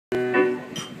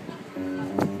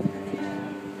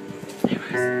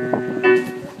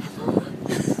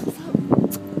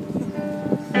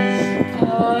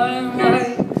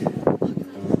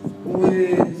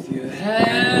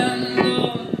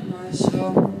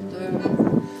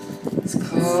colder. It's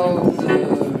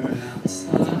colder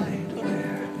outside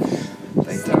where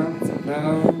they don't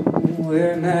know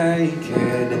we're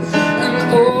naked.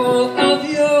 And all of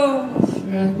your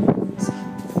friends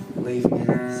leave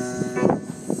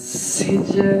messages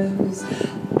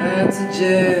that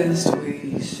suggest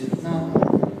we should not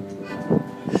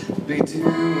be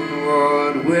doing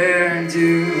what we're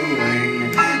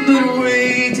doing, but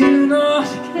we do not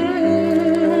care.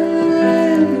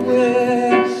 And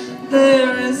where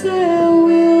there is air,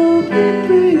 we'll be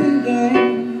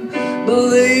breathing.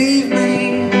 Believe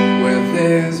me, where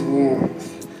there's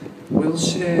warmth, we'll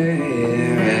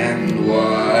share. And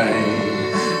why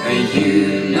are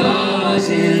you not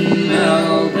in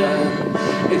Melbourne?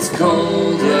 It's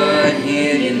colder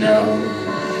here, you know,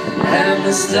 and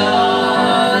the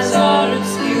stars are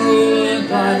obscured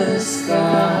by the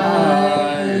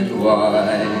sky. And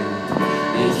why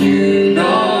are you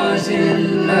not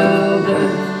in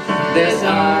Melbourne? There's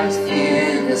art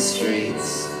in the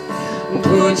streets.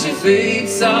 Put your feet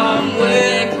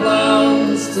somewhere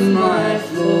close to my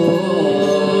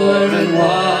floor. And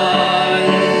why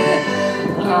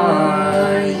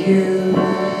are you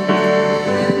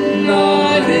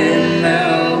not in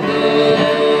Melbourne?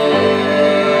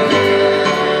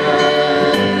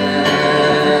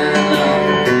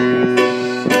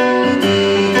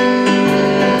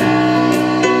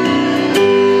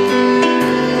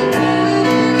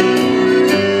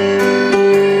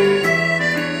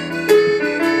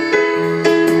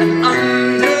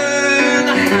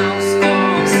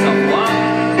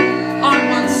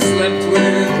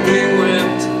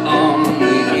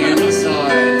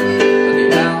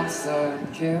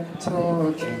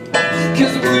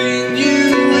 Cause we knew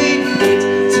we'd fit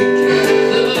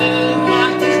together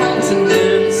like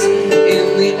continents in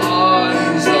the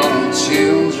eyes of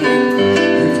children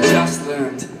who've just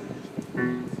learned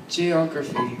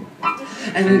geography.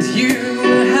 And you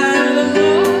had a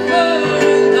lover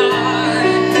and I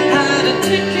had a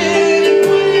ticket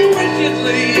we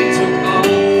rigidly took off.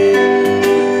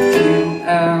 2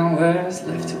 hours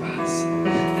left to us,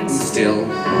 and still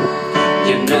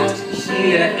you're not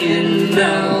here in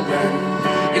Melbourne.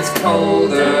 It's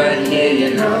colder here,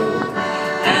 you know,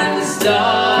 and the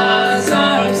stars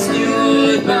are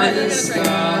obscured by the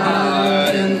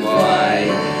sky. And why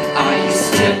are you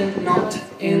still not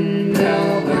in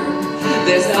Melbourne?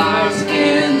 There's art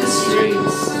in the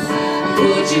streets.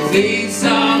 Put your feet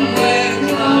somewhere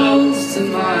close to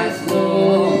my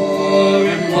floor.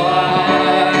 And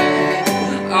why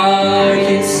are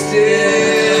you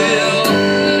still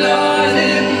not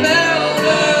in Melbourne?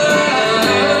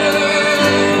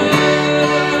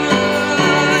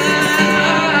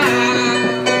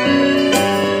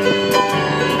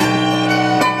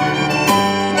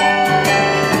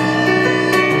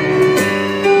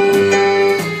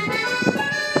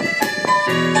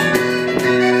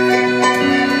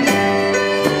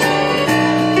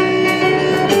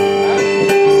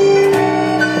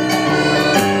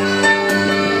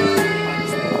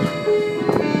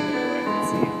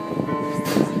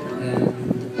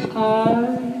 I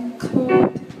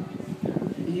caught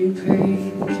you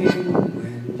painting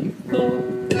when you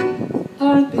thought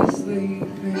I'd be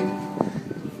sleeping.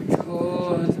 We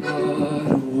caught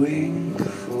not a wink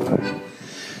for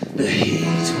the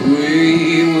heat we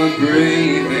were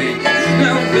breathing.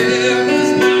 Now there was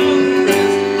no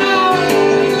rest,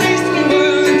 at least we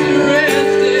weren't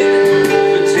arrested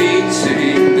for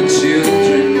teaching the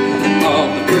children of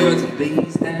the birds and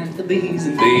bees and the bees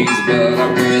and bees. But I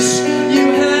wish you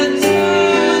had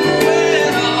turned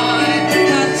when I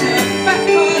had turned back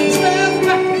the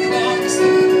clocks.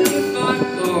 If I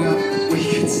thought we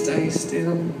could stay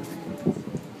still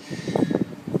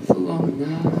for long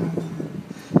enough,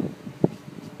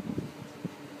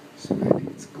 so maybe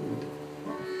it's good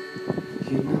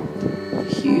you're not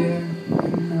here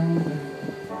in Melbourne.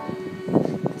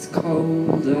 It's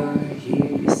colder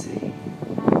here, you see.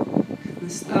 The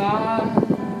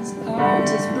stars aren't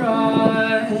as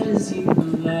bright as you